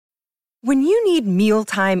When you need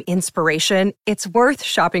mealtime inspiration, it's worth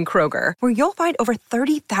shopping Kroger, where you'll find over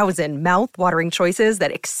 30,000 mouth-watering choices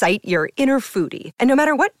that excite your inner foodie. And no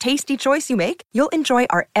matter what tasty choice you make, you'll enjoy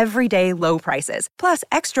our everyday low prices, plus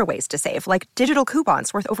extra ways to save, like digital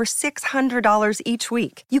coupons worth over $600 each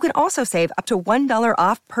week. You can also save up to $1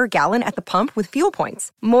 off per gallon at the pump with fuel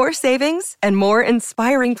points. More savings and more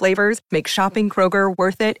inspiring flavors make shopping Kroger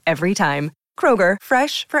worth it every time. Kroger,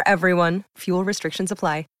 fresh for everyone. Fuel restrictions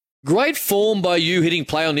apply. Great form by you hitting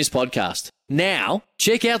play on this podcast. Now,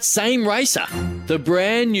 check out Same Racer, the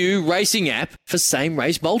brand new racing app for same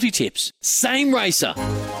race multi-tips. Same Racer.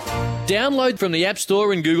 Download from the App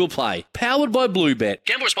Store and Google Play. Powered by Bluebet.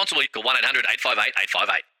 Gamble responsibly. Call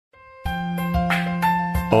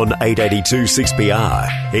 1-800-858-858. On 882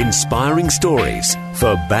 6PR, inspiring stories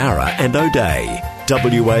for Barra and O'Day,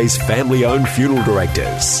 WA's family-owned funeral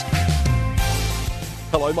directors.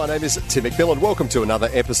 Hello, my name is Tim McMillan. Welcome to another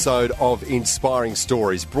episode of Inspiring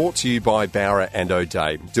Stories, brought to you by Barra and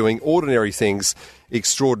O'Day, doing ordinary things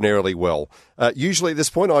extraordinarily well. Usually at this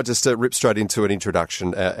point, I just rip straight into an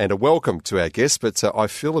introduction and a welcome to our guests, but I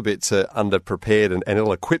feel a bit underprepared and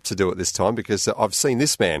ill-equipped to do it this time because I've seen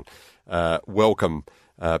this man welcome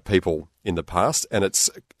people in the past, and it's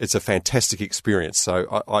a fantastic experience.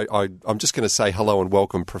 So I'm just going to say hello and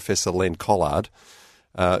welcome Professor Len Collard.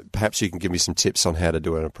 Perhaps you can give me some tips on how to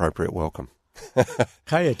do an appropriate welcome.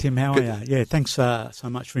 Okay, Tim, how are you? Yeah, thanks so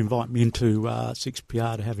much for inviting me into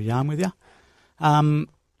 6PR to have a yarn with you.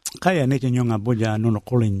 Kaya nita nyonga buja nunok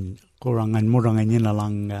kulin kurangan murangan nina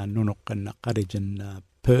lang nunok na karijan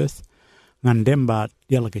Perth. Ngan demba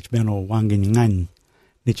dialakich beno wangin ngan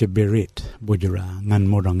nicha berit bujara ngan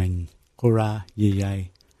murangan kura yiyay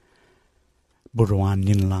buruan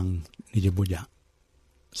nina lang nija buja.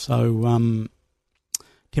 So,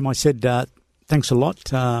 Tim, I said thanks a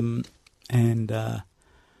lot, and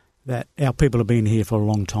that our people have been here for a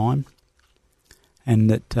long time, and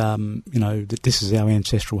that that this is our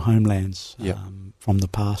ancestral homelands, from the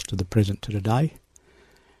past to the present to today,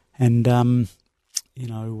 and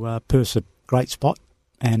Perth's a great spot,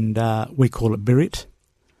 and we call it Birit,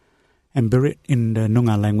 and Birit in the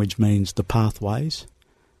Noongar language means the pathways,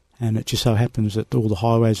 and it just so happens that all the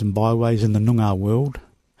highways and byways in the Noongar world,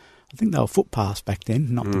 I think they were footpaths back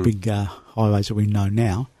then, not the big highways that we know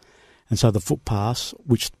now. And so the footpaths,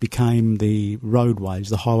 which became the roadways,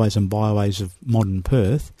 the highways and byways of modern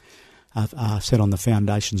Perth, are set on the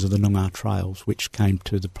foundations of the Noongar trails, which came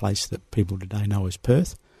to the place that people today know as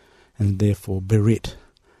Perth. And therefore Birit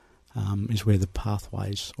is where the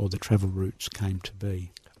pathways or the travel routes came to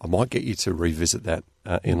be. I might get you to revisit that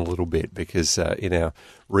in a little bit, because in our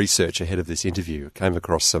research ahead of this interview, I came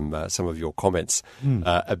across some of your comments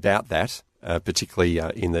about that, particularly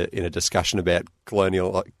in a discussion about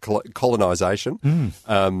colonisation.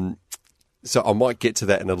 So I might get to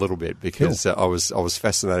that in a little bit, because I was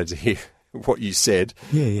fascinated to hear what you said.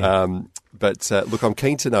 But look, I'm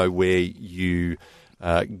keen to know where you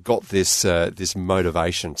got this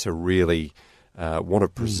motivation to really want to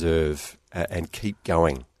preserve and keep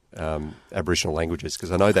going Aboriginal languages,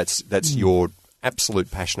 because I know that's your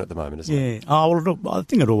absolute passion at the moment, isn't it? Yeah. Oh, well, I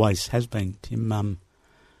think it always has been, Tim.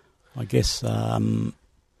 I guess when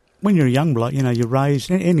you're a young bloke, you're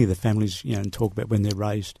raised, any of the families, and talk about when they're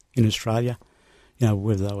raised in Australia,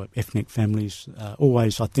 whether they were ethnic families,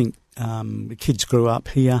 always, I think, the kids grew up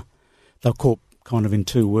here. They were caught kind of in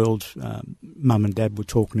two worlds. Mum and Dad were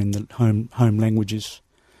talking in the home languages,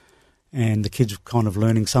 and the kids were kind of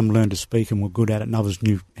learning. Some learned to speak and were good at it, and others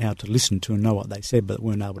knew how to listen to and know what they said, but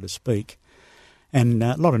weren't able to speak. And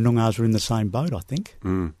a lot of Noongars were in the same boat, I think.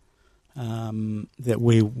 That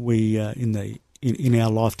we in our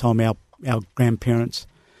lifetime, our grandparents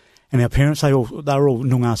and our parents, they were all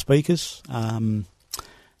Noongar speakers.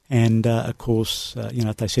 And of course,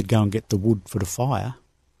 if they said go and get the wood for the fire,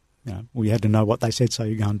 we had to know what they said, so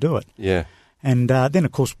you go and do it. Yeah. And then,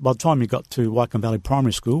 of course, by the time you got to Wycombe Valley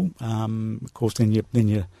Primary School, of course, then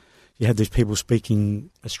you had these people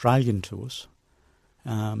speaking Australian to us,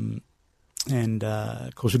 and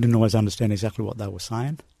of course, we didn't always understand exactly what they were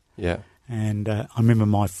saying. Yeah. And I remember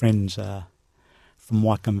my friends from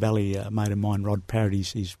Wycombe Valley, a mate of mine, Rod Parrott,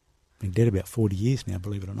 he's been dead about 40 years now,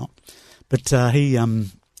 believe it or not. But he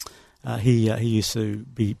used to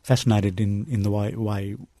be fascinated in the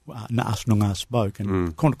way us Noongar spoke,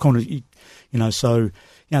 and so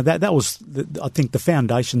that was I think the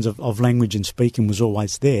foundations of language and speaking was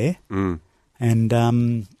always there,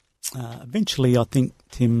 and eventually I think,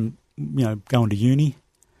 Tim, going to uni,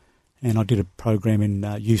 and I did a program in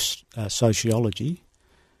youth sociology,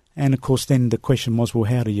 and of course then the question was,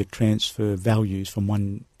 well, how do you transfer values from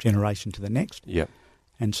one generation to the next? Yeah.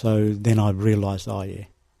 And so then I realised,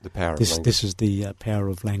 the power of this language. this is the power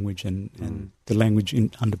of language, and the language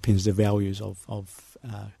underpins the values of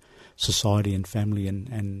society and family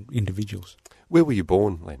and individuals. Where were you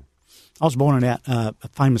born, Len? I was born in a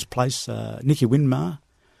famous place, Nicky Winmar.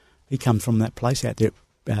 He comes from that place out there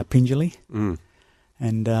at Pingelly.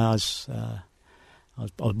 And I was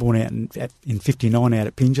born out in 59 out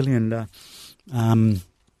at Pingelly, and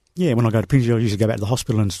when I go to Pingelly, I usually go back to the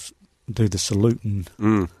hospital and do the salute and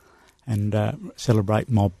celebrate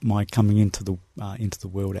my coming into the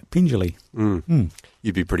world at Pingelly.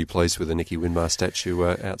 You'd be pretty pleased with the Nicky Winmar statue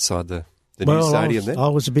outside the new stadium there. I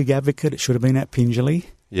was a big advocate. It should have been at Pingelly.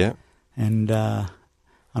 Yeah. And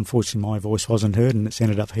unfortunately, my voice wasn't heard, and it's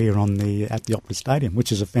ended up here at the Optus Stadium,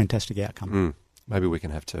 which is a fantastic outcome. Maybe we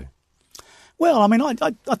can have two. Well, I mean,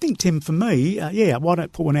 I think, Tim, for me, why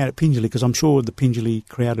don't put one out at Pingelly? Because I'm sure the Pingelly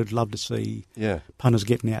crowd would love to see punters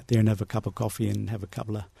getting out there and have a cup of coffee and have a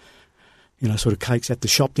couple of, sort of cakes at the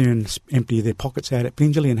shop there and empty their pockets out at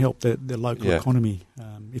Pingelly and help the local economy,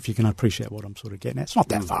 if you can appreciate what I'm sort of getting at. It's not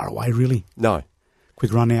that far away, really. No.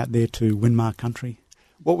 Quick run out there to Winmar country.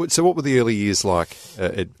 What were the early years like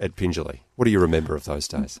at Pingelly? What do you remember of those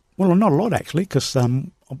days? Well, not a lot, actually, because I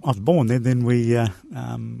was born there. Then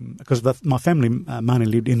because my family mainly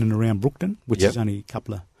lived in and around Brookton, which is only a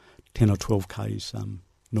couple of 10 or 12 k's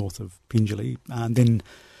north of Pingelly. And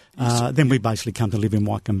then we basically come to live in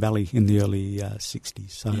Wycombe Valley in the early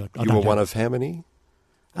 60s. So you were one of how many?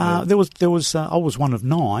 There was I was one of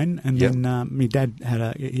 9, and then my dad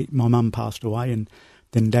my mum passed away, and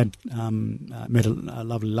then Dad met a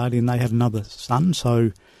lovely lady, and they had another son.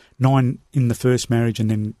 So 9 in the first marriage,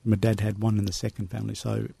 and then my dad had 1 in the second family.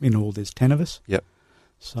 So in all, there's 10 of us. Yep.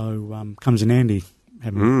 So comes in handy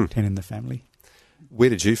having 10 in the family. Where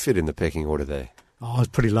did you fit in the pecking order there? Oh, I was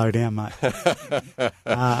pretty low down, mate.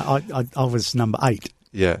 I was number 8.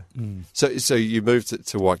 Yeah. So you moved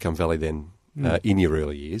to Wycombe Valley then in your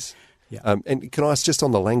early years. Yeah. And can I ask just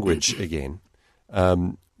on the language again?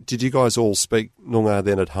 Did you guys all speak Noongar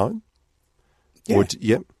then at home?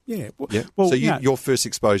 Yeah. Well, so your first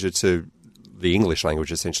exposure to the English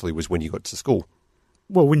language essentially was when you got to school?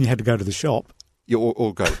 Well, when you had to go to the shop. Yeah,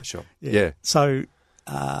 or go to the shop. Yeah. So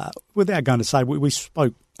without going to say, we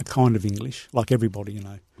spoke a kind of English, like everybody,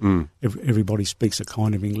 Everybody speaks a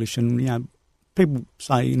kind of English. And, people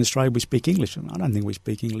say in Australia we speak English. And I don't think we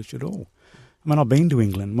speak English at all. I mean, I've been to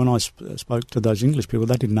England. When I spoke to those English people,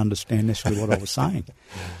 they didn't understand necessarily what I was saying.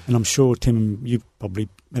 And I'm sure, Tim, you've probably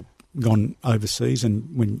gone overseas, and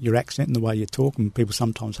when your accent and the way you talk, and people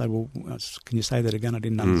sometimes say, well, can you say that again? I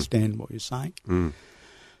didn't understand what you're saying.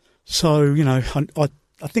 So,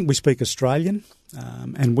 I think we speak Australian,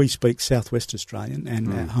 and we speak Southwest Australian,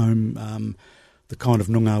 and at home the kind of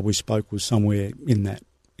Noongar we spoke was somewhere in that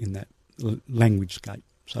language scape,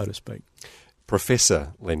 so to speak.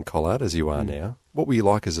 Professor Len Collard, as you are now, what were you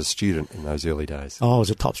like as a student in those early days? Oh, I was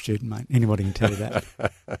a top student, mate. Anybody can tell you that.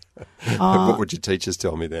 What would your teachers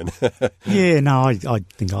tell me then? I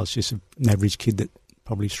think I was just an average kid that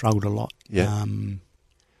probably struggled a lot. Yeah. And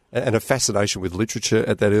a fascination with literature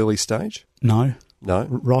at that early stage? No. No?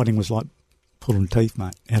 Writing was like pulling teeth,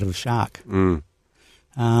 mate, out of a shark.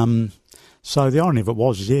 So the irony of it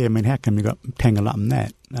was, how come you got tangled up in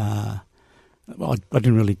that? I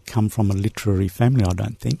didn't really come from a literary family, I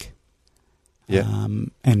don't think. Yeah.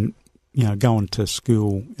 And, going to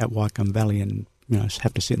school at Wycombe Valley and,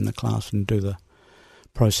 have to sit in the class and do the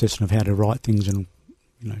processing of how to write things and,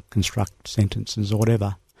 construct sentences or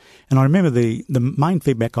whatever. And I remember the main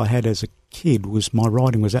feedback I had as a kid was my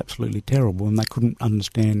writing was absolutely terrible, and they couldn't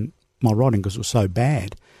understand my writing because it was so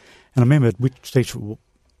bad. And I remember which teacher it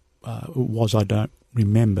was, I don't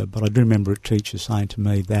remember, but I do remember a teacher saying to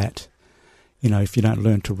me that, if you don't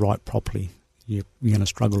learn to write properly, you're going to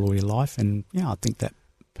struggle all your life. And, I think that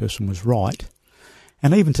person was right.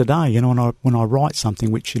 And even today, when I write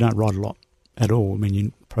something, which you don't write a lot at all,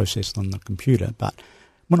 you process it on the computer, but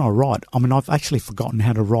when I write, I've actually forgotten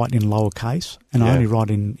how to write in lowercase, and I only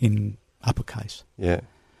write in uppercase. Yeah.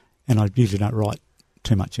 And I usually don't write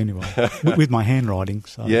too much anyway, with my handwriting.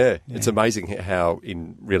 So, it's amazing how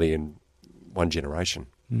in one generation,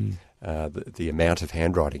 the amount of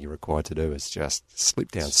handwriting you're required to do has just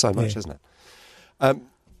slipped down so much, hasn't it?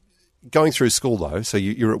 Going through school, though, so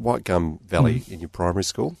you're at Wycombe Valley in your primary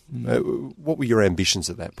school. What were your ambitions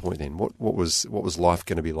at that point then? What was life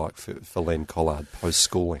going to be like for Len Collard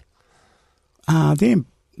post-schooling? I don't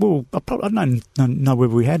know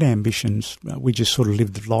whether we had ambitions. We just sort of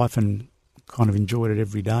lived life and kind of enjoyed it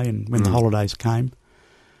every day. And when the holidays came,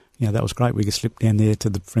 that was great. We could slip down there to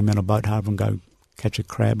the Fremantle Boat Harbour and go catch a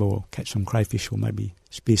crab or catch some crayfish or maybe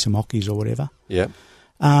spear some ockies or whatever. Yeah.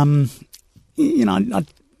 You know,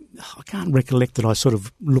 I can't recollect that I sort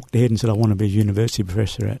of looked ahead and said I want to be a university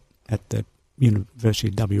professor at the University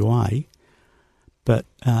of WA. But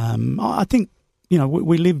I think, you know,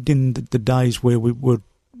 we lived in the days where we were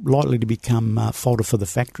likely to become fodder for the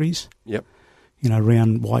factories. Yep. You know,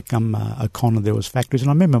 around Wycombe, O'Connor, there was factories. And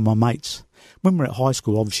I remember my mates, when we were at high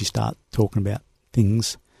school, obviously start talking about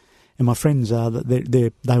things. And my friends,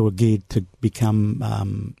 they were geared to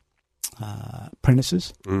become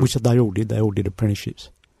apprentices, which they all did. They all did apprenticeships.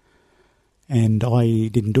 And I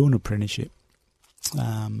didn't do an apprenticeship.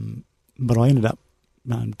 But I ended up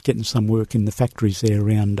getting some work in the factories there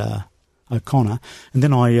around O'Connor. And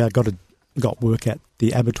then I got work at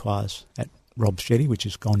the abattoirs at Rob's Jetty, which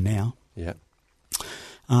is gone now. Yeah.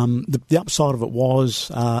 The upside of it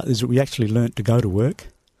is that we actually learnt to go to work.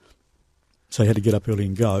 So you had to get up early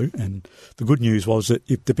and go. And the good news was that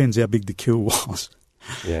it depends how big the queue was.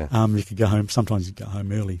 Yeah. You could go home. Sometimes you could go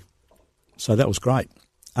home early. So that was great.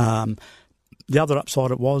 The other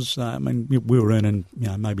upside it was, we were earning, you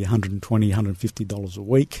know, maybe $120, $150 a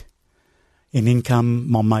week in income.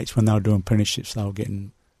 My mates, when they were doing apprenticeships, they were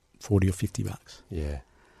getting $40 or $50. Yeah.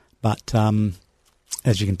 But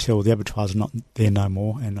as you can tell, the abattoirs are not there no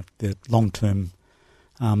more, and the long-term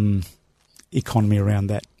economy around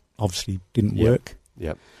that obviously didn't work.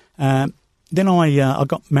 Yep. Then I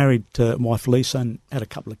got married to wife Lisa and had a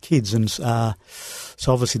couple of kids, and so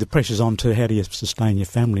obviously the pressure's on to how do you sustain your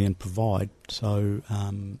family and provide. So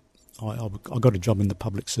I got a job in the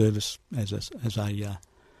public service as a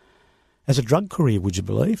drug courier. Would you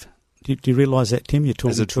believe? Do you realise that, Tim? You're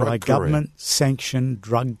talking to a government-sanctioned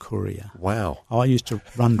drug courier. Wow! I used to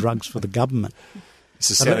run drugs for the government. This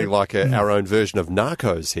is sounding like our own version of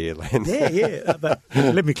Narcos here, Len. Yeah. But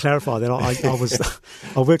let me clarify that.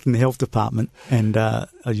 I worked in the health department, and I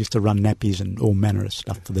used to run nappies and all manner of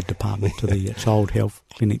stuff for the department, to the child health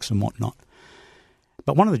clinics and whatnot.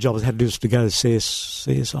 But one of the jobs I had to do was to go to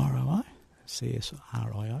CSIRO.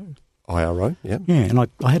 IRO, yeah. Yeah, and I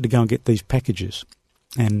had to go and get these packages.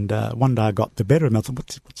 And one day I got the better of them. I thought,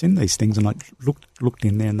 what's in these things? And I looked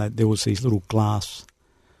in there, and there was these little glass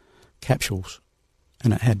capsules.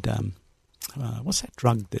 And it had, what's that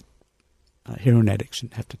drug that heroin addicts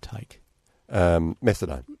have to take?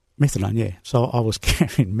 Methadone. Methadone, yeah. So I was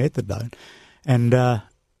carrying methadone. And I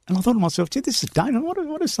thought to myself, gee, this is dangerous.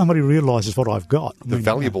 What if somebody realises what I've got? The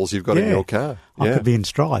valuables you've got in your car. I could be in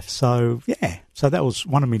strife. So, yeah. So that was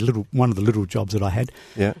one of the little jobs that I had.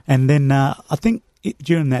 Yeah. And then I think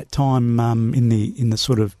during that time in the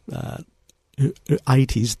sort of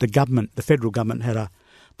 80s, the federal government had a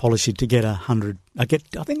policy to get I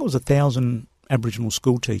think it was 1,000 Aboriginal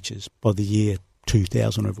school teachers by the year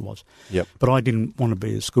 2000, whatever it was. Yep. But I didn't want to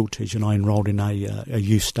be a school teacher, and I enrolled in a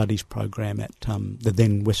youth studies program at the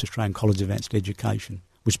then West Australian College of Advanced Education,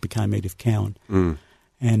 which became Edith Cowan.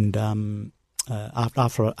 And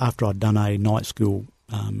after I'd done a night school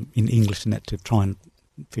in English and that to try and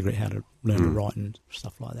figure out how to learn to write and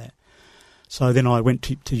stuff like that. So then I went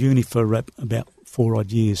to uni for about 4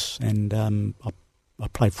 odd years, and I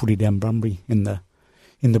played footy down Bunbury in the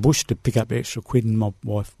bush to pick up extra quid, and my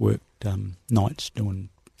wife worked nights doing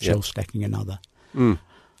shell stacking and other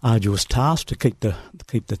arduous tasks to keep the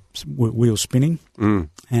wheels spinning.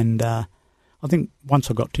 And I think once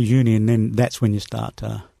I got to uni, and then that's when you start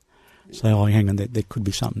to say, oh, hang on, there could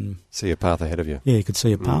be something. See a path ahead of you. Yeah, you could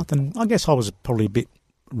see a path, and I guess I was probably a bit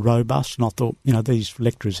robust, and I thought, you know, these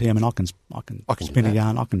lecturers here, I mean, I can spin a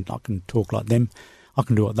yarn, I can talk like them. I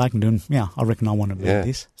can do what they can do, and I reckon I want to do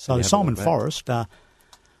this. So Simon Forrest,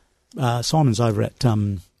 Simon's over at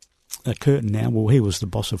Curtin now. Well, he was the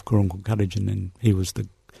boss of Coorongul Cottage, and then he was the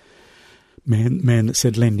man that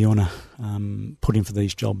said, Len, do you want to put in for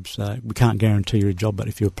these jobs? We can't guarantee you a job, but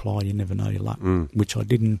if you apply, you never know your luck, which I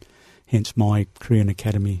did, and hence my career in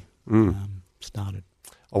academy started.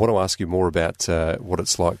 I want to ask you more about what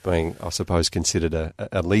it's like being, I suppose, considered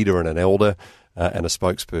a leader and an elder and a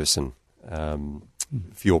spokesperson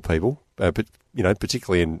for your people, but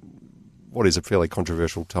particularly in what is a fairly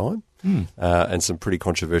controversial time, and some pretty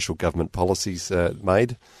controversial government policies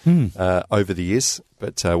made over the years.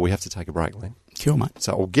 But we have to take a break, Len. Sure, mate.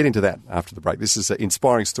 So we'll get into that after the break. This is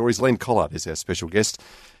Inspiring Stories. Len Collard is our special guest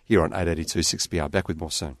here on 882 6PR. Back with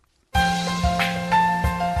more soon.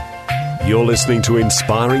 You're listening to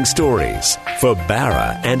Inspiring Stories for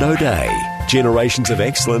Barra and O'Day. Generations of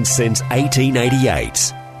excellence since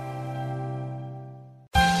 1888.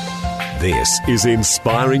 This is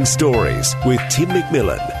Inspiring Stories with Tim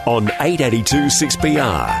McMillan on 882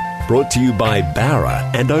 6PR. Brought to you by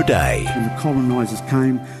Barra and O'Day. When the colonisers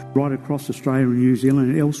came, right across Australia and New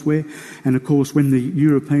Zealand and elsewhere. And of course, when the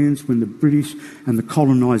Europeans, when the British and the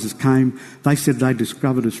colonisers came, they said they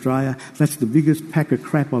discovered Australia. That's the biggest pack of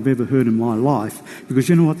crap I've ever heard in my life. Because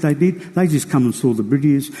you know what they did? They just come and saw the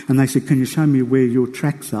British and they said, can you show me where your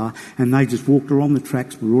tracks are? And they just walked along the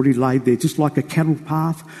tracks, were already laid there, just like a cattle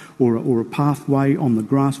path or a pathway on the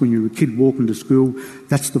grass when you were a kid walking to school.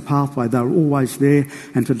 That's the pathway. They were always there.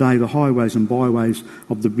 And today the highways and byways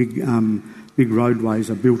of the big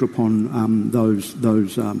roadways are built upon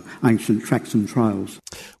those ancient tracks and trails.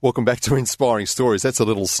 Welcome back to Inspiring Stories. That's a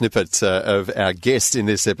little snippet of our guest in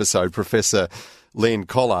this episode, Professor Len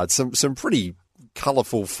Collard. Some pretty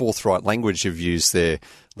colourful, forthright language you've used there,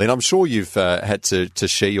 Len. I'm sure you've had to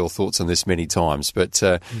share your thoughts on this many times, but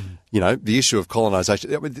you know, the issue of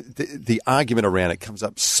colonisation, the argument around it comes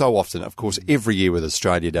up so often. Of course, every year with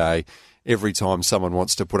Australia Day. Every time someone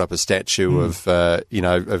wants to put up a statue of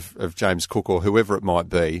James Cook or whoever it might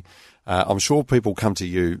be, I'm sure people come to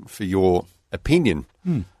you for your opinion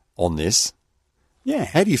on this. Yeah.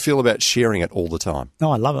 How do you feel about sharing it all the time?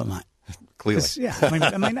 No, I love it, mate. Clearly. Yeah.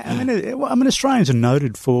 I mean, Australians are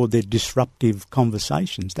noted for their disruptive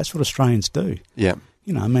conversations. That's what Australians do. Yeah.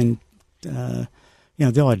 You know, I mean, the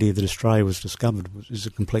idea that Australia was discovered is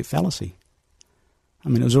a complete fallacy. I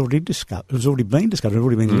mean, it was already discovered. It was already been discovered. It had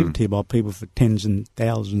already been lived here by people for tens and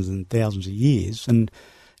thousands of years. And,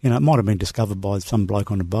 you know, it might have been discovered by some bloke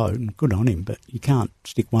on a boat, and good on him, but you can't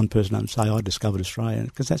stick one person up and say, I discovered Australia,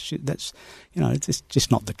 because that's you know, it's just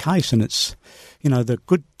not the case. And it's, you know, the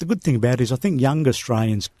good thing about it is I think young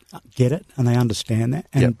Australians get it and they understand that.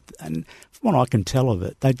 And, and from what I can tell of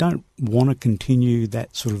it, they don't want to continue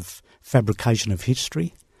that sort of fabrication of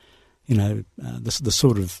history, you know, the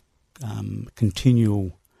sort of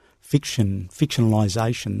continual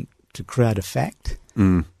fictionalisation to create a fact.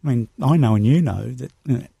 I mean, I know and you know that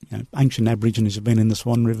ancient Aborigines have been in the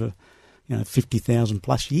Swan River, 50,000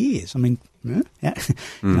 plus years. I mean, you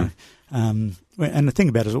know, and the thing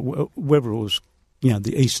about it is whether it was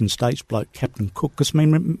the Eastern States bloke Captain Cook, because I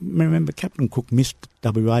mean, remember Captain Cook missed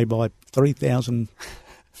WA by 3,000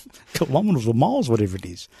 kilometres or miles, whatever it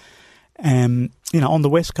is. On the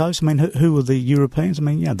West Coast, I mean, who were the Europeans? I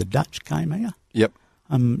mean, the Dutch came here. Yep.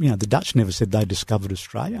 The Dutch never said they discovered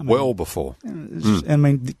Australia. I mean, well before. I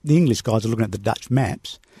mean, the English guys are looking at the Dutch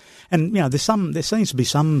maps, and there seems to be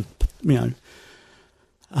some, sort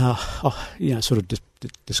of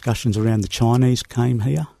discussions around the Chinese came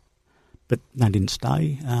here, but they didn't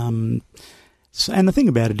stay. And the thing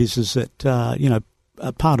about it is that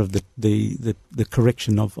a part of the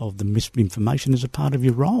correction of the misinformation is a part of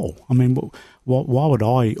your role. I mean, why would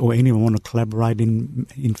I or anyone want to collaborate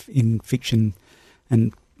in fiction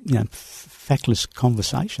and factless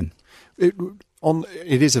conversation? It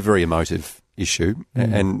is a very emotive issue,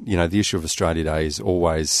 and the issue of Australia Day is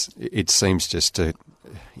always, it seems just to,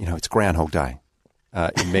 it's Groundhog Day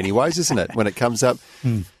in many ways, isn't it? When it comes up,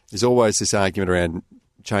 there's always this argument around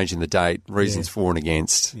changing the date, reasons for and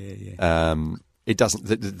against. It doesn't.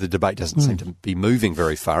 The debate doesn't seem to be moving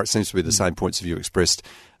very far. It seems to be the same points of view expressed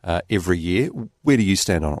every year. Where do you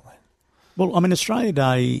stand on it? Well, I mean, Australia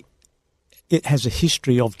Day, it has a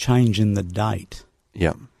history of change in the date.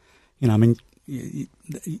 Yeah. I mean,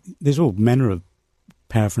 there's all manner of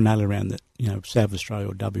paraphernalia around that. South Australia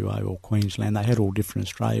or WA or Queensland, they had all different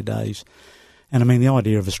Australia Days. And I mean, the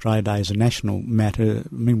idea of Australia Day as a national matter.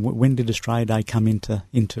 I mean, when did Australia Day come into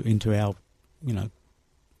our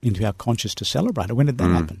into our conscious to celebrate it? When did that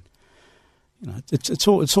happen? It's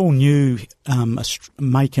all new,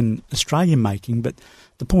 Australian making. But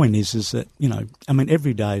the point is that I mean,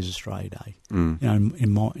 every day is Australia Day.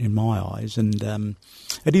 In my eyes, and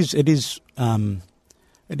it is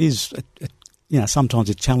sometimes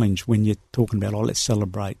a challenge when you're talking about let's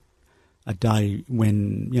celebrate a day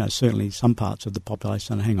when certainly some parts of the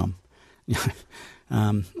population hang on.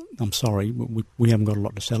 I'm sorry, we haven't got a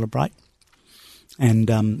lot to celebrate. And,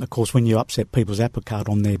 of course, when you upset people's apple cart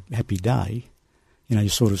on their happy day, you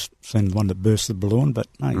sort of seem the one that bursts the balloon. But,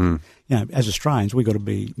 as Australians, we've got to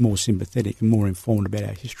be more sympathetic and more informed about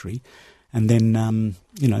our history, and then,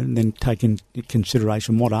 then take into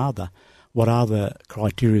consideration what are the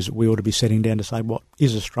criteria that we ought to be setting down to say what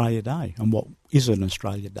is Australia Day and what is an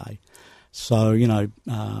Australia Day. So,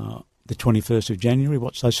 the 21st of January,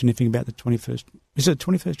 what's so significant about the 21st? Is it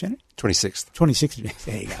 21st January? 26th. 26th.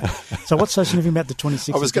 There you go. So what's so significant about the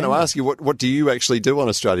 26th? I was going to ask you, what do you actually do on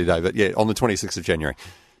Australia Day? But yeah, on the 26th of January.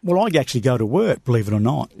 Well, I actually go to work, believe it or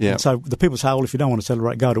not. Yeah. And so the people say, well, if you don't want to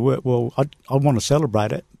celebrate, go to work. Well, I want to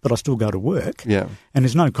celebrate it, but I still go to work. Yeah. And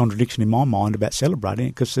there's no contradiction in my mind about celebrating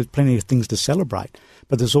it because there's plenty of things to celebrate.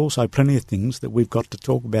 But there's also plenty of things that we've got to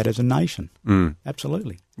talk about as a nation.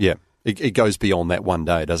 Absolutely. Yeah. It goes beyond that one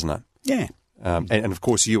day, doesn't it? Yeah. And of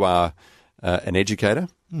course, you are an educator.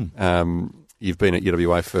 You've been at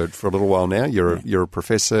UWA for a little while now. You're a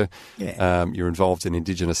professor. Yeah. You're involved in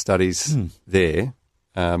Indigenous studies there.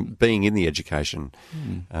 Being in the education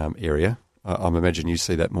area, I imagine you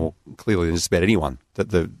see that more clearly than just about anyone.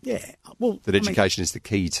 That education is the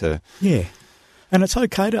key to. Yeah. And it's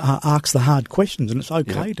okay to ask the hard questions, and it's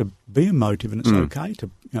okay to be emotive, and it's okay to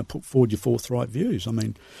put forward your forthright views. I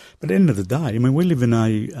mean, but at the end of the day, I mean, we live in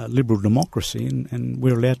a liberal democracy, and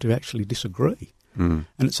we're allowed to actually disagree. And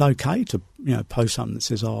it's okay to post something that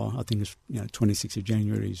says, "Oh, I think it's 26th of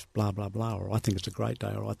January is blah blah blah," or "I think it's a great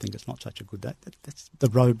day," or "I think it's not such a good day." That's the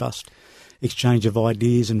robust exchange of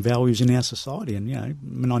ideas and values in our society. And I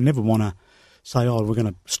mean, I never want to say, "Oh, we're going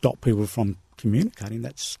to stop people from communicating."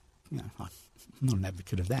 That's I'm not an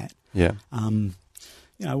advocate of that. Yeah.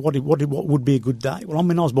 What would be a good day? Well, I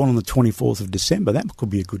mean, I was born on the 24th of December. That could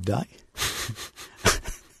be a good day.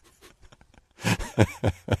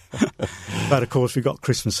 But of course, we've got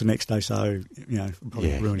Christmas the next day, so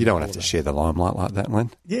probably ruining. You don't want to have to share the limelight like that,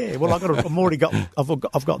 Len. Yeah, well, I've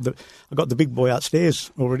got the big boy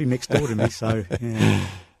upstairs already next door to me. So, yeah.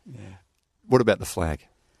 What about the flag?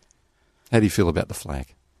 How do you feel about the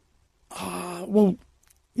flag? Well,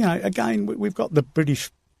 again, we've got the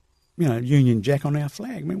British, Union Jack on our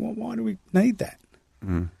flag. I mean, why do we need that?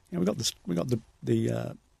 We've got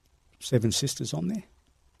the Seven Sisters on there.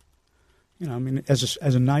 I mean, as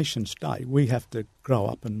a nation state, we have to grow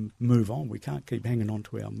up and move on. We can't keep hanging on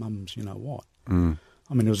to our mums, what. I mean,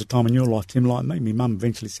 there was a time in your life, Tim, like me, my mum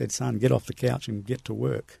eventually said, "Son, get off the couch and get to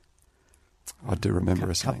work." I do remember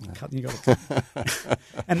her saying that. You got to cut.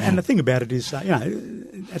 and the thing about it is, at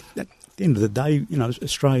the end of the day,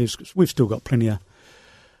 we've still got plenty of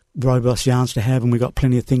robust yarns to have, and we've got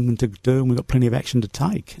plenty of thinking to do, and we've got plenty of action to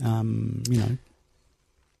take.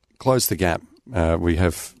 Close the gap. We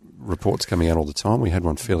have reports coming out all the time. We had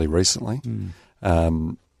one fairly recently.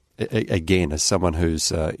 Again, as someone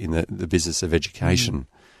who's in the business of education,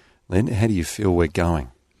 Len, how do you feel we're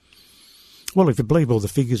going? Well, if you believe all the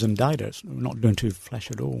figures and data, we're not doing too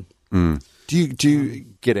flash at all. Do you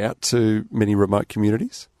get out to many remote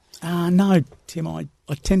communities? No, Tim. I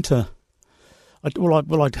tend to.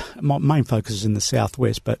 My main focus is in the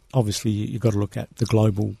southwest, but obviously you've got to look at the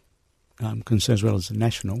global concerns as well as the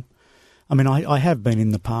national. I mean, I have been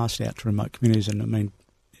in the past out to remote communities, and I mean,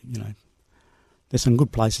 there's some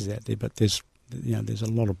good places out there, but there's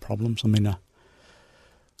a lot of problems. I mean, a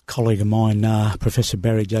colleague of mine, Professor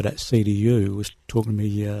Barry Judd at CDU, was talking to me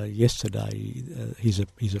yesterday. He's a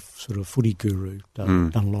sort of footy guru,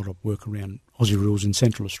 done a lot of work around Aussie rules in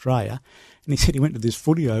Central Australia, and he said he went to this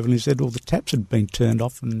footy oval and he said all the taps had been turned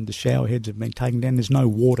off and the shower heads had been taken down. There's no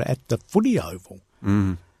water at the footy oval. I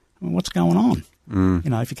mean, what's going on?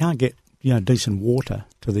 If you can't get decent water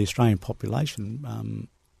to the Australian population.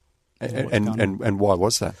 And why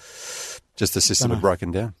was that? Just the system had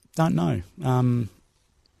broken down? Don't know.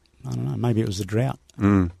 I don't know. Maybe it was the drought.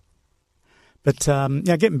 But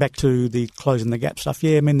getting back to the closing the gap stuff.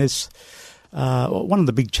 Yeah, I mean, there's one of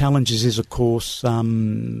the big challenges is, of course,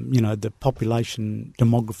 the population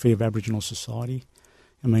demography of Aboriginal society.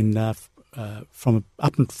 I mean, from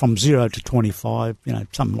 0 to 25,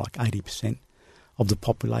 something like 80% of the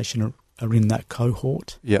population are in that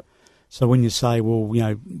cohort. Yep. So when you say, well,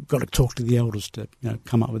 got to talk to the elders to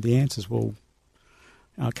come up with the answers, well,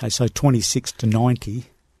 okay, so 26 to 90,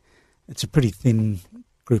 it's a pretty thin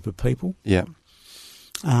group of people. Yeah.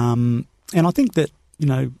 And I think that,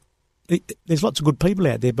 there's lots of good people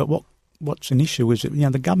out there, but what's an issue is that,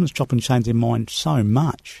 the government's chopping and changing their mind so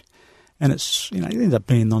much, and it's, it ends up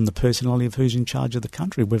being on the personality of who's in charge of the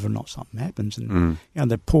country, whether or not something happens. And,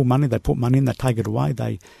 they pull money, they put money in, they take it away,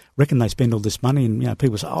 they reckon they spend all this money, and,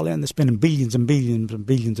 people say, oh, they're spending billions and billions and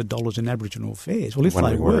billions of dollars in Aboriginal affairs. Well, if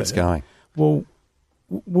they were, where it's going. Well,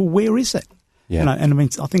 where is it? Yeah. And I mean,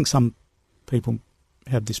 I think some people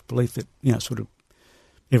have this belief that, sort of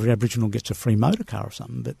every Aboriginal gets a free motor car or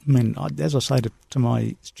something. But, I mean, as I say to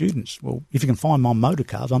my students, well, if you can find my motor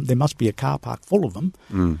cars, there must be a car park full of them,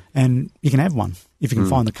 and you can have one if you can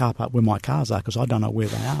find the car park where my cars are, because I don't know where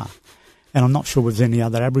they are. And I'm not sure if there's any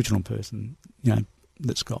other Aboriginal person,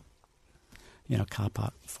 that's got, a car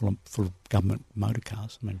park full of government motor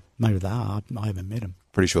cars. I mean, maybe they are. I haven't met them.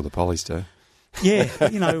 Pretty sure the pollies do. Yeah,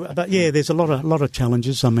 but there's a lot of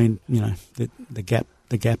challenges. I mean, the gap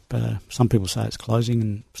the gap. Some people say it's closing,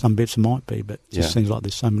 and some bits it might be, but it just seems like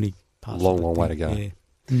there's so many parts. Long way to go. Yeah.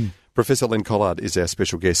 Mm. Professor Len Collard is our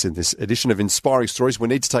special guest in this edition of Inspiring Stories. We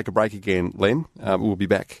need to take a break again, Len. We'll be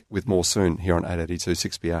back with more soon here on 882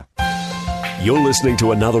 6PR. You're listening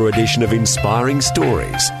to another edition of Inspiring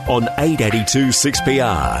Stories on 882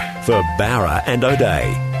 6PR for Barra and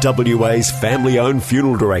O'Day, WA's family-owned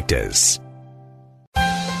funeral directors.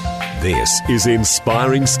 This is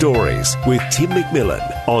Inspiring Stories with Tim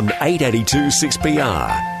McMillan on 882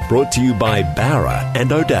 6PR, brought to you by Barra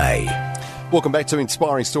and O'Day. Welcome back to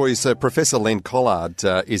Inspiring Stories. Professor Len Collard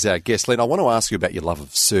is our guest. Len, I want to ask you about your love of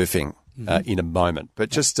surfing in a moment, but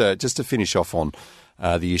just to finish off on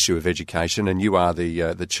the issue of education, and you are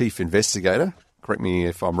the chief investigator, correct me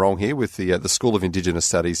if I'm wrong here, with the School of Indigenous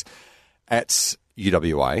Studies at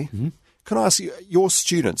UWA. Mm-hmm. Can I ask you, your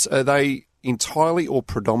students, are they entirely or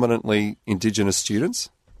predominantly Indigenous students?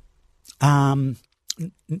 Not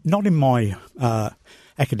in my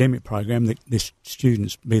academic program. The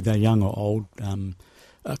students, be they young or old,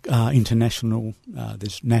 international,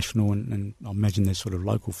 there's national and I imagine there's sort of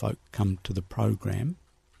local folk come to the program.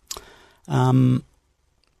 I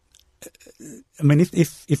mean,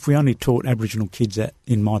 if we only taught Aboriginal kids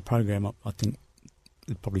in my program, I think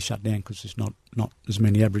it'd probably shut down because there's not as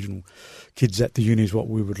many Aboriginal kids at the uni as what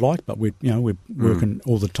we would like. But we're working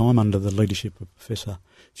all the time under the leadership of Professor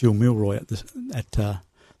Jill Milroy at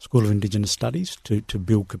School of Indigenous Studies to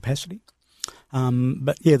build capacity.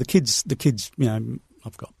 But yeah, the kids,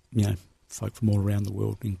 I've got folk from all around the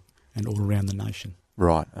world and all around the nation.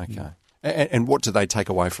 Right. Okay. Yeah. And what do they take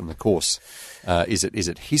away from the course? Is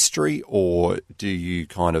it history, or do you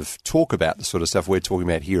kind of talk about the sort of stuff we're talking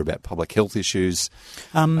about here, about public health issues,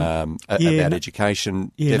 about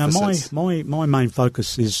education deficits? My main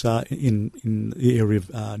focus is in the area of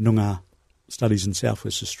Noongar studies in South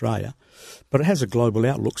West Australia, but it has a global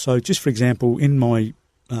outlook. So just for example, in my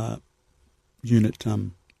unit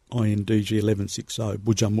INDG 1160,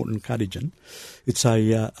 Budjamut Kadijin, it's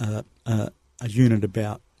a unit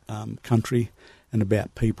about country and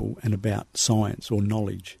about people and about science or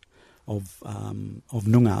knowledge of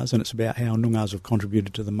Noongars, and it's about how Noongars have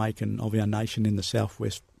contributed to the making of our nation in the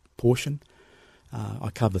southwest portion. I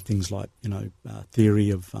cover things like theory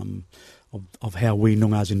of how we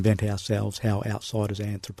Noongars invent ourselves, how outsiders,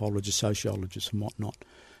 anthropologists, sociologists and whatnot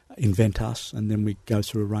invent us, and then we go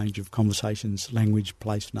through a range of conversations, language,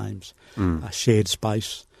 place names, shared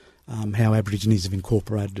space, how Aborigines have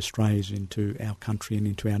incorporated Australians into our country and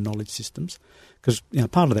into our knowledge systems. Because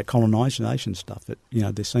part of that colonisation stuff,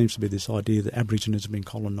 there seems to be this idea that Aborigines have been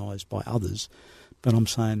colonised by others, but I'm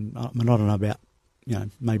saying, I don't know about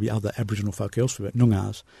maybe other Aboriginal folk elsewhere, but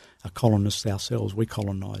Noongars are colonists ourselves. We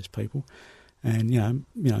colonise people, and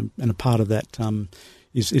and a part of that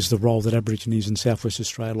is the role that Aborigines in South West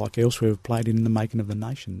Australia, like elsewhere, have played in the making of the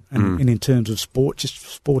nation. And in terms of sport, just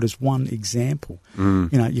sport is one example.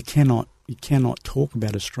 You cannot talk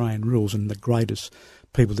about Australian rules and the greatest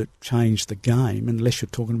people that changed the game unless you're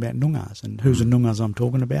talking about Noongars. And who's the Noongars I'm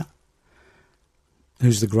talking about?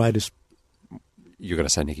 Who's the greatest? You're going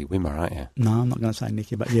to say Nicky Wimmer, aren't you? No, I'm not going to say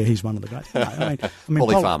Nicky, but yeah, he's one of the great. No, I mean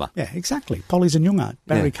Polly Farmer. Yeah, exactly. Polly's a Noongar.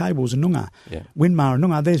 Barry Cable's a Noongar. Yeah. Winmar a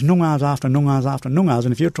Noongar. There's Noongars after Noongars after Noongars,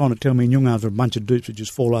 and if you're trying to tell me Noongars are a bunch of dupes who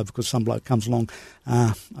just fall over because some bloke comes along,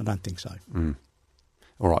 I don't think so.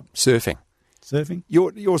 All right, surfing. Surfing?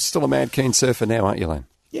 You're still a mad keen surfer now, aren't you, Len?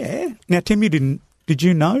 Yeah. Now, Tim, did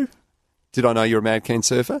you know? Did I know you're a mad keen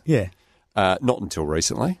surfer? Yeah. Not until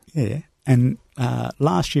recently. Yeah. And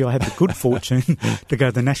last year I had the good fortune to go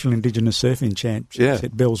to the National Indigenous Surfing Championships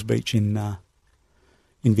at Bells Beach in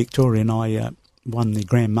Victoria, and I won the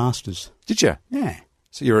Grand Masters. Did you? Yeah.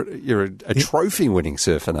 So you're a trophy-winning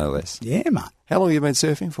surfer, no less. Yeah, mate. How long have you been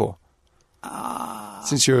surfing for?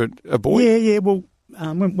 Since you're a boy? Yeah. Well,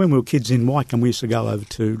 when we were kids in Wycombe, we used to go over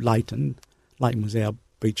to Leighton. Leighton was our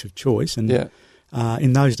beach of choice, and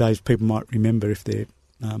in those days, people might remember, if they're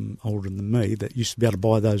older than me, that used to be able to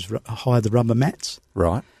buy those, hire the rubber mats.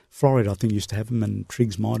 Right. Florida, I think, used to have them, and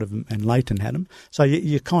Triggs might have them, and Leighton had them. So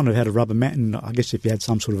you kind of had a rubber mat, and I guess if you had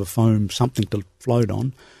some sort of a foam, something to float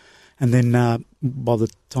on. And then by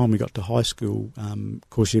the time we got to high school, of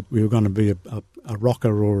course, we were going to be a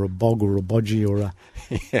rocker or a bog or a bodgy or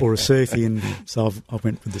a surfy, and so I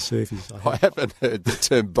went with the surfies. I haven't heard the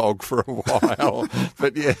term bog for a while,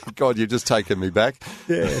 but yeah, God, you've just taken me back.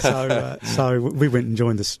 Yeah, so we went and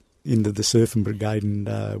joined into the surfing brigade, and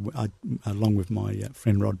along with my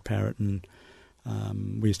friend Rod Parrott, and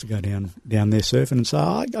we used to go down there surfing. And so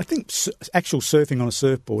I think actual surfing on a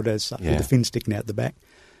surfboard with the fin sticking out the back,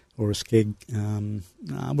 or a skeg,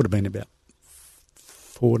 would have been about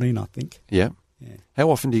 14, I think. Yeah. Yeah. How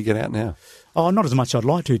often do you get out now? Oh, not as much as I'd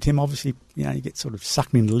like to, Tim. Obviously, you know, you get sort of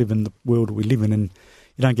sucked in to live in the world we live in, and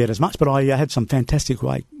you don't get as much. But I had some fantastic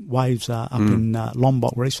waves up in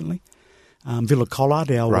Lombok recently. Villa Collard,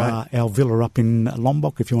 our villa up in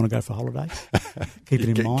Lombok, if you want to go for a holiday. Keep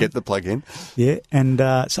it in mind. Get the plug in. Yeah, and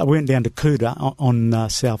so we went down to Kuta on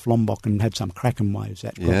South Lombok and had some cracking waves.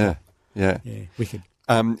 Yeah, wicked.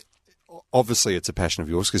 Obviously, it's a passion of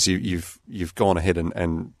yours because you've gone ahead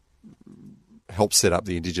and helped set up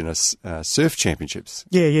the Indigenous Surf Championships.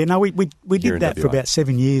 Yeah. No, we did that for about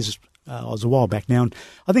 7 years. It was a while back now, and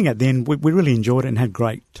I think at the end we really enjoyed it and had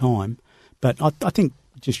great time. But I think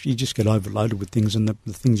you just get overloaded with things, and the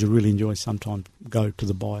things you really enjoy sometimes go to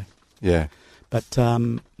the bye. Yeah. But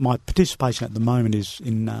my participation at the moment is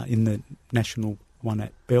in the national one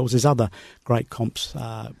at Bells. There's other great comps,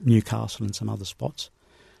 Newcastle and some other spots.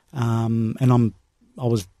 And I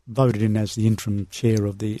was voted in as the interim chair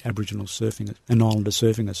of the Aboriginal Surfing and Islander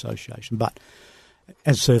Surfing Association. But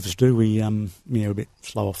as surfers do, we're a bit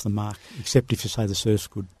slow off the mark, except if you say the surf's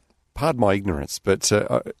good. Pardon my ignorance, but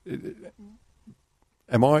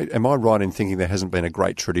am I right in thinking there hasn't been a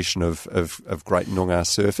great tradition of great Noongar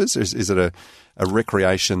surfers? Is it a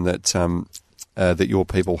recreation that that your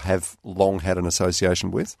people have long had an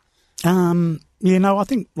association with? I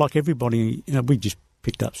think like everybody, we just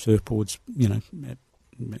picked up surfboards,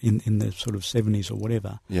 in the sort of 70s or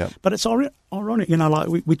whatever. Yeah. But it's ironic, like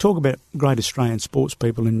we talk about great Australian sports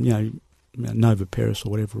people and, Nova Peris or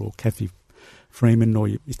whatever, or Kathy Freeman, or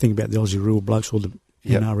you think about the Aussie Rule blokes or the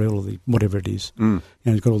NRL or the whatever it is.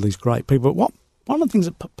 You've got all these great people. One of the things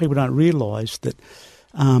that people don't realise that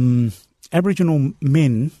Aboriginal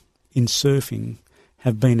men in surfing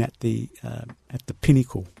have been at the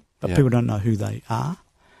pinnacle, but people don't know who they are.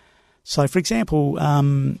 So, for example,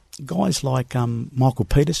 guys like Michael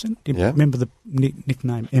Peterson, do you remember the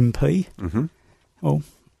nickname MP? Mm-hmm. Well,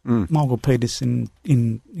 Michael Peterson,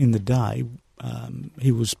 in the day,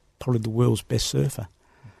 he was probably the world's best surfer.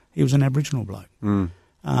 He was an Aboriginal bloke. And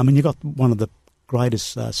you got one of the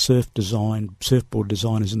greatest surfboard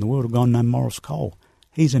designers in the world, a guy named Morris Cole.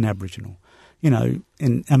 He's an Aboriginal. And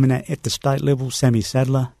at the state level, Sammy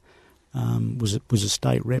Sadler was a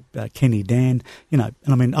state rep, Kenny Dan,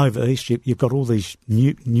 and over east you've got all these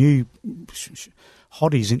new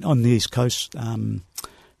hotties on the East Coast,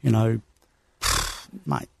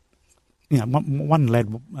 mate. One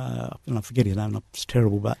lad, I forget his name, it's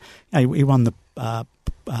terrible, but he won the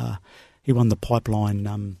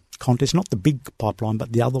pipeline contest, not the big pipeline,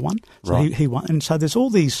 but the other one. So right. he won, and so there's all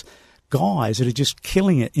these guys that are just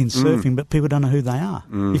killing it in surfing, but people don't know who they are.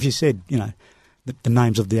 If you said, the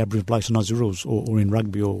names of the Aboriginal blokes and Aussie Rules, or in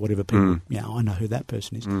rugby or whatever, people, I know who that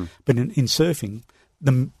person is. But in surfing,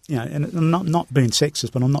 and not being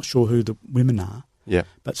sexist, but I'm not sure who the women are. Yeah.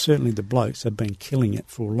 But certainly the blokes have been killing it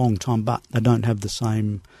for a long time, but they don't have the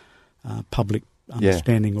same public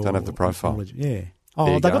understanding or don't have the profile. Knowledge. Yeah.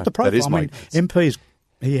 Oh, they got the profile. MP's.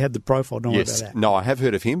 He had the profile, don't worry about that. No, I have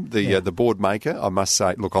heard of him, the board maker. I must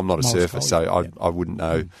say, look, I'm not a surfer, so I wouldn't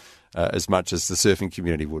know as much as the surfing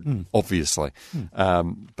community would, obviously.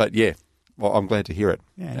 But well, I'm glad to hear it.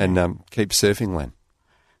 Yeah, and keep surfing, Len.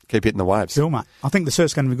 Keep hitting the waves. Cool, mate. I think the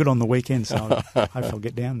surf's going to be good on the weekend, so I hope I'll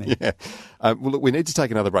get down there. Yeah. Well, look, we need to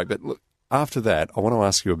take another break, but look, after that, I want to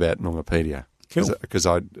ask you about Noongarpedia. Cool. Because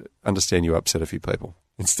I understand you upset a few people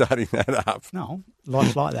in starting that up. No,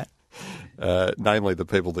 life's like that. Namely the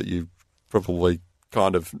people that you probably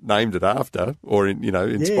kind of named it after or,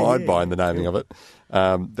 inspired by in the naming of it.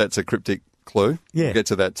 That's a cryptic clue. Yeah. We'll get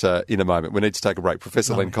to that in a moment. We need to take a break.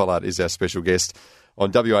 Professor Len Collard is our special guest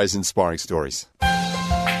on WA's Inspiring Stories.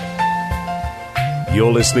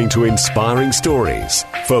 You're listening to Inspiring Stories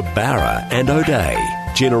for Barra and O'Day.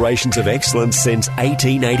 Generations of excellence since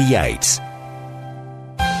 1888.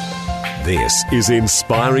 This is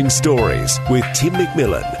Inspiring Stories with Tim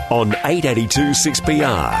McMillan on 882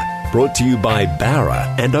 6PR. Brought to you by Barra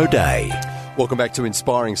and O'Day. Welcome back to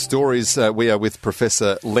Inspiring Stories. We are with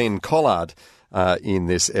Professor Len Collard in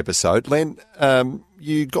this episode. Len,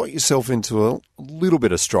 you got yourself into a little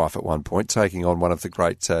bit of strife at one point, taking on one of the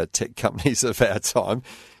great tech companies of our time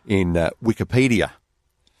in Wikipedia.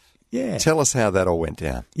 Yeah. Tell us how that all went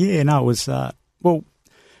down. Yeah, no, it was,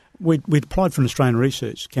 we'd applied for an Australian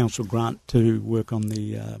Research Council grant to work on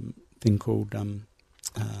the thing called,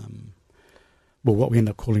 what we end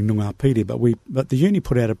up calling Noongarpedia, but the uni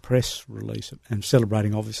put out a press release and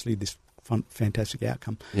celebrating, obviously, this fantastic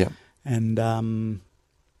outcome. Yeah. And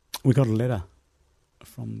we got a letter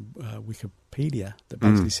from Wikipedia that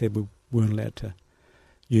basically said we weren't allowed to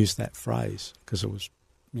use that phrase because it was,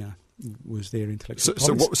 was their intellectual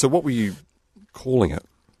property. So what were you calling it?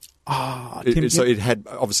 Tim, So it had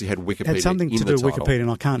obviously had Wikipedia. It had something in to the do with title. Wikipedia,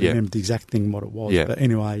 and I can't remember the exact thing what it was. Yeah. But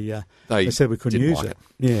anyway, They they said we couldn't didn't use like it.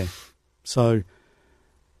 Yeah. So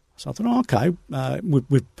I thought, okay,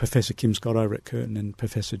 with Professor Kim Scott over at Curtin and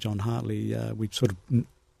Professor John Hartley,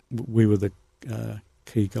 we were the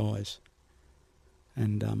key guys,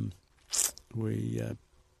 and we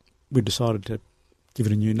decided to give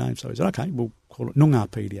it a new name. So we said, okay, we'll call it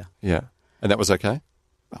Noongarpedia. Yeah, and that was okay.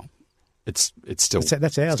 Well, it's still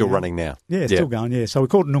that's ours still now. running now. Yeah, it's still going, yeah. So we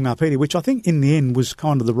called it Noongarpedia, which I think in the end was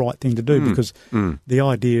kind of the right thing to do because the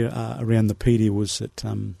idea around the pedia was that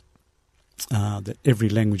that every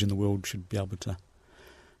language in the world should be able to,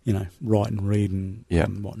 write and read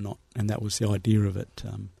and whatnot, and that was the idea of it.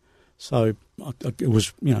 So it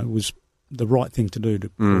was the right thing to do to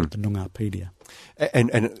call it the Noongarpedia.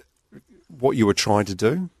 And what you were trying to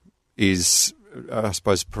do is, I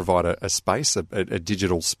suppose, provide a space, a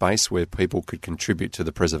digital space where people could contribute to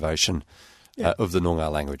the preservation of the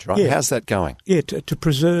Noongar language, right? Yeah. How's that going? Yeah, to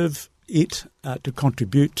preserve it, to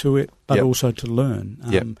contribute to it, but also to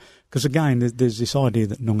learn. Because again, there's this idea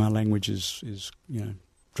that Noongar language is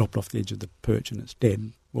dropped off the edge of the perch and it's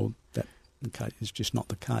dead. Well, that is just not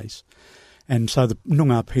the case. And so the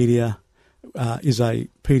Noongarpedia is a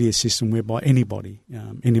pedia system whereby anybody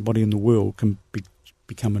in the world can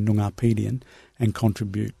become a Noongarpedian and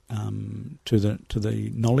contribute to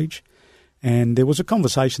the knowledge. And there was a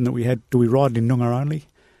conversation that we had: do we write in Noongar only?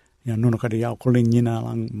 Nunakari yao kolin yina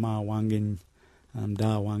lang ma wangin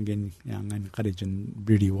da wangin yang and kadijin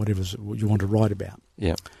bridi, whatever you want to write about.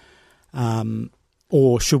 Yeah.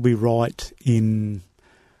 Or should we write in?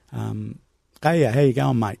 Hey, how you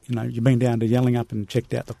going, mate? You've been down to Yellingup and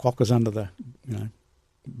checked out the quokkas under the,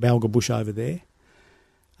 balga bush over there.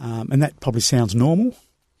 And that probably sounds normal.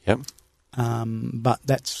 Yep. But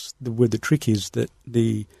that's where the trick is, that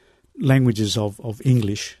the languages of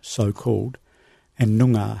English, so-called, and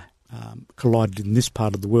Noongar collided in this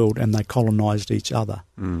part of the world and they colonised each other.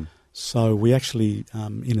 So we actually,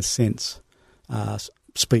 in a sense,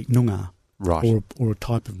 speak Noongar. Right. Or a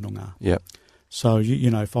type of Noongar. Yep. So,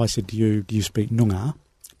 if I said to you, do you speak Noongar,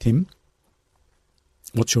 Tim,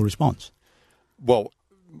 what's your response? Well,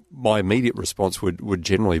 my immediate response would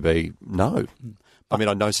generally be no. I mean,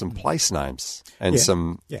 I know some place names and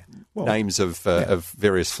some names of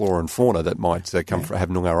various flora and fauna that might have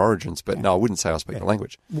Noongar origins, but no, I wouldn't say I speak the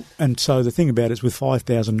language. And so the thing about it is, with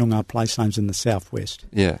 5,000 Noongar place names in the southwest,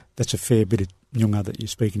 that's a fair bit of Noongar that you're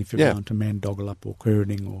speaking if you're going to Mandogalup or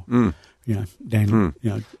Quiriniting or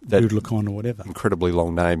Doodlacon or whatever. Incredibly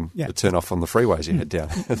long name to turn off on the freeways you head down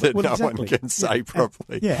that no one can say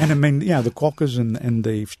properly. And I mean, the Quokkas and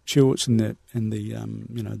the Chewits and the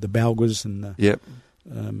the Balgas and the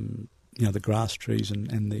the grass trees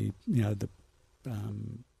and the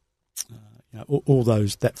all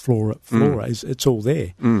those, that flora is, it's all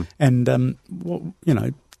there. And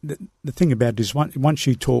the thing about it is, once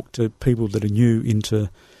you talk to people that are new into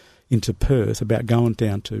Perth about going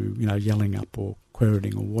down to Yellingup or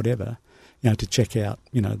Quiriniting or whatever, to check out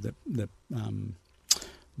the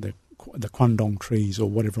Quandong trees or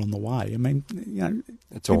whatever on the way. I mean,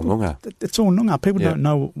 it's all Noongar. It's all Noongar. People don't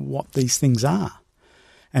know what these things are.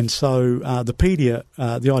 And so the pedia,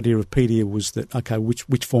 the idea of pedia was that, okay,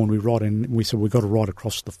 which form do we write in? We said we've got to write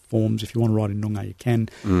across the forms. If you want to write in Noongar, you can.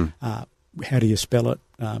 How do you spell it?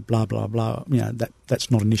 Blah, blah, blah. That's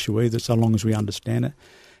not an issue either, so long as we understand it.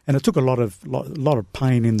 And it took a lot of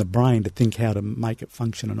pain in the brain to think how to make it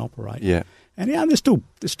function and operate. Yeah. And there's still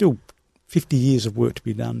 50 years of work to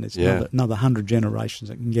be done. There's another 100 generations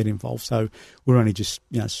that can get involved. So we're only just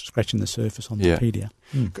scratching the surface on the pedia.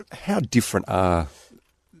 How different are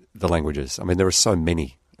the languages? I mean, there are so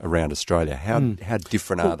many around Australia. How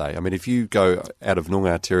different are they? I mean, if you go out of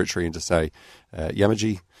Noongar territory into, say,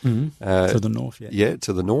 Yamaji, to the north,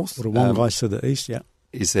 to the north, or the Wongais to the east,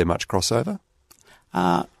 is there much crossover?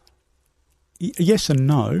 Yes and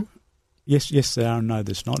no. Yes, there are, and no,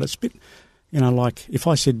 there's not. It's a bit, like if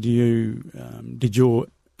I said to you, did your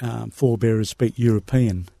forebearers speak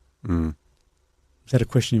European? Is that a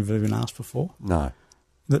question you've even asked before? No.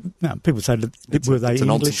 No, people say, were they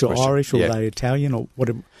English or Irish or were they Italian or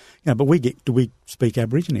whatever? But do we speak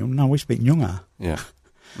Aboriginal? No, we speak Noongar. Yeah.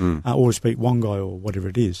 Or we speak Wongai or whatever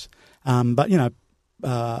it is. But,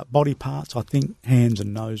 body parts, I think, hands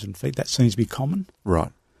and nose and feet, that seems to be common.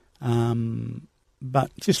 Right.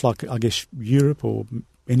 But just like, I guess, Europe or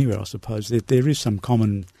anywhere, I suppose, there is some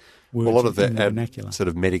common words a lot of in the vernacular. Sort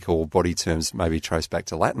of medical body terms maybe trace back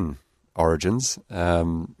to Latin origins.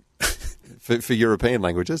 for European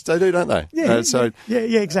languages. They do, don't they? Yeah,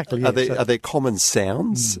 exactly. Yeah. Are there common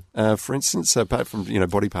sounds, for instance, apart from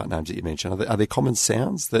body part names that you mentioned? Are there common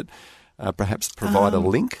sounds that perhaps provide a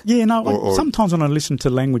link? Yeah, no. Sometimes when I listen to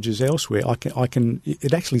languages elsewhere, I can.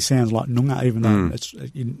 It actually sounds like Noongar, even though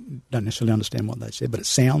you don't necessarily understand what they said, but it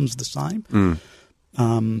sounds the same.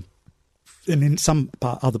 And in some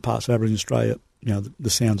other parts of Aboriginal Australia, the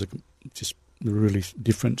sounds are just really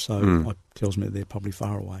different. So it tells me they're probably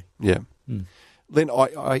far away. Yeah. Len,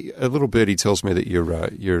 a little birdie tells me that you're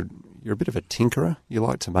a bit of a tinkerer. You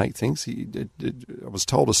like to make things. I was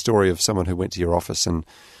told a story of someone who went to your office and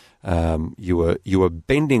you were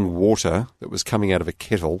bending water that was coming out of a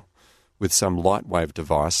kettle with some light wave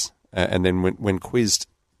device, and then when quizzed,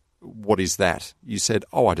 what is that? You said,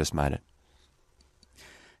 I just made it.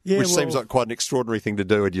 Yeah, which seems like quite an extraordinary thing to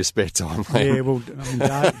do in your spare time. Yeah, well,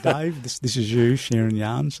 Dave, this is you sharing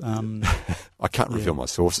yarns. I can't reveal my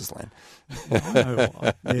sources, Len.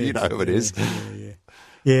 You know who it is.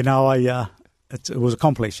 Yeah, no, it was a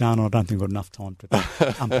complex yarn, and I don't think I got enough time to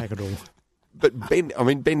unpack it all. But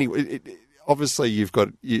bending, obviously you've got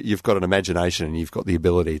an imagination and you've got the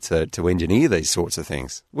ability to engineer these sorts of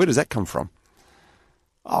things. Where does that come from?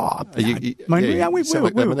 That's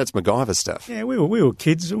MacGyver stuff. Yeah, we were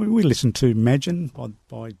kids. We listened to Imagine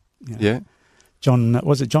by John.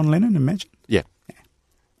 Was it John Lennon? Imagine. Yeah.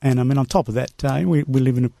 And on top of that, we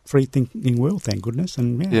live in a free thinking world, thank goodness,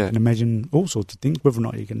 and you can imagine all sorts of things. Whether or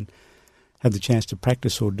not you can have the chance to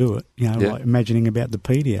practice or do it, like imagining about the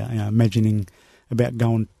pedia, imagining about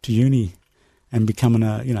going to uni and becoming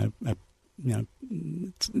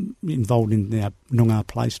involved in Noongar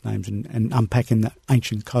place names and unpacking the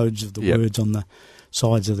ancient codes of the words on the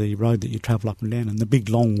sides of the road that you travel up and down. And the big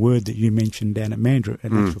long word that you mentioned down at Mandurah,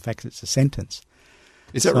 in actual fact, it's a sentence.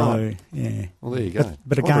 Is that right? Yeah. Well, there you go.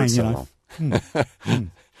 But again,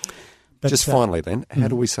 Just finally then, how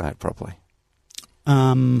do we say it properly?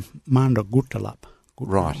 Manda Guttalap.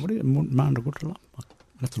 Right. What is it? Manda Guttalap? I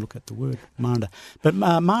have to look at the word, Manda. But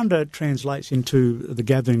Manda translates into the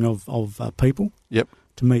gathering of people. Yep.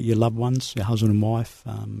 To meet your loved ones, your husband and wife,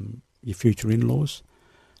 your future in-laws.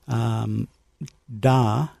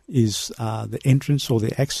 Da is the entrance or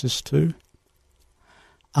the access to.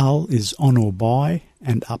 Al is on or by,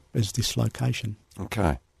 and up is this location.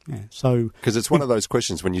 Okay. Yeah. So because it's one of those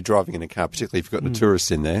questions when you're driving in a car, particularly if you've got a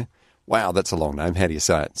tourist in there. Wow, that's a long name. How do you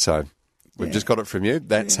say it? So we've just got it from you.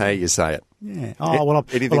 That's how you say it. Yeah.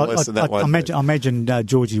 Anything less than that I imagine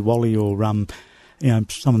Georgie Wally or some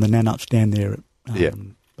of the nanups down there at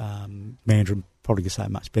Mandurah probably could say it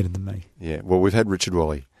much better than me. Yeah. Well, we've had Richard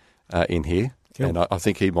Wally in here. Cool. And I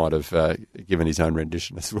think he might have given his own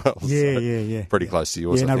rendition as well. Yeah. Pretty close to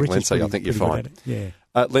yours, I think, Len. So I think you're fine. Yeah.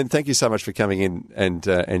 Len, thank you so much for coming in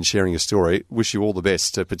and sharing your story. Wish you all the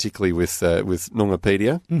best, particularly with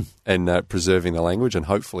Noongarpedia and preserving the language. And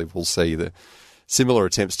hopefully we'll see the similar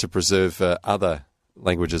attempts to preserve other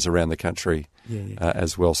languages around the country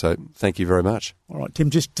as well. So thank you very much. All right, Tim,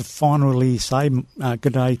 just to finally say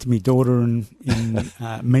good day to my daughter and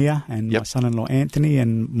Mia and my son-in-law Anthony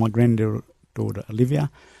and my granddaughter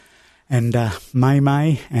Olivia and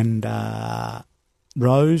May and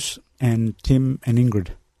Rose and Tim and Ingrid.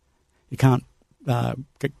 You can't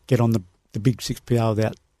get on the big 6PR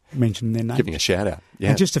without mentioning their names. Giving a shout out. Yeah.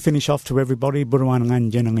 And just to finish off to everybody, as the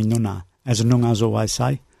Noongars always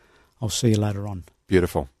say, I'll see you later on.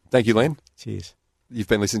 Beautiful. Thank you, Len. Cheers. You've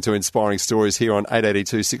been listening to Inspiring Stories here on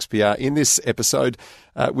 882 6PR in this episode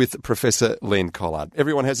with Professor Len Collard.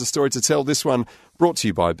 Everyone has a story to tell. This one brought to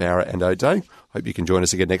you by Bowra and O'Dea. Hope you can join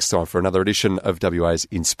us again next time for another edition of WA's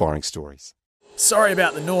Inspiring Stories. Sorry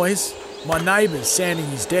about the noise. My neighbour's sanding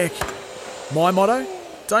his deck. My motto?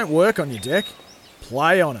 Don't work on your deck.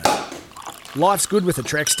 Play on it. Life's good with a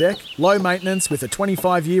Trex deck. Low maintenance with a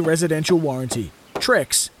 25-year residential warranty.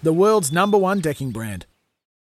 Trex, the world's #1 decking brand.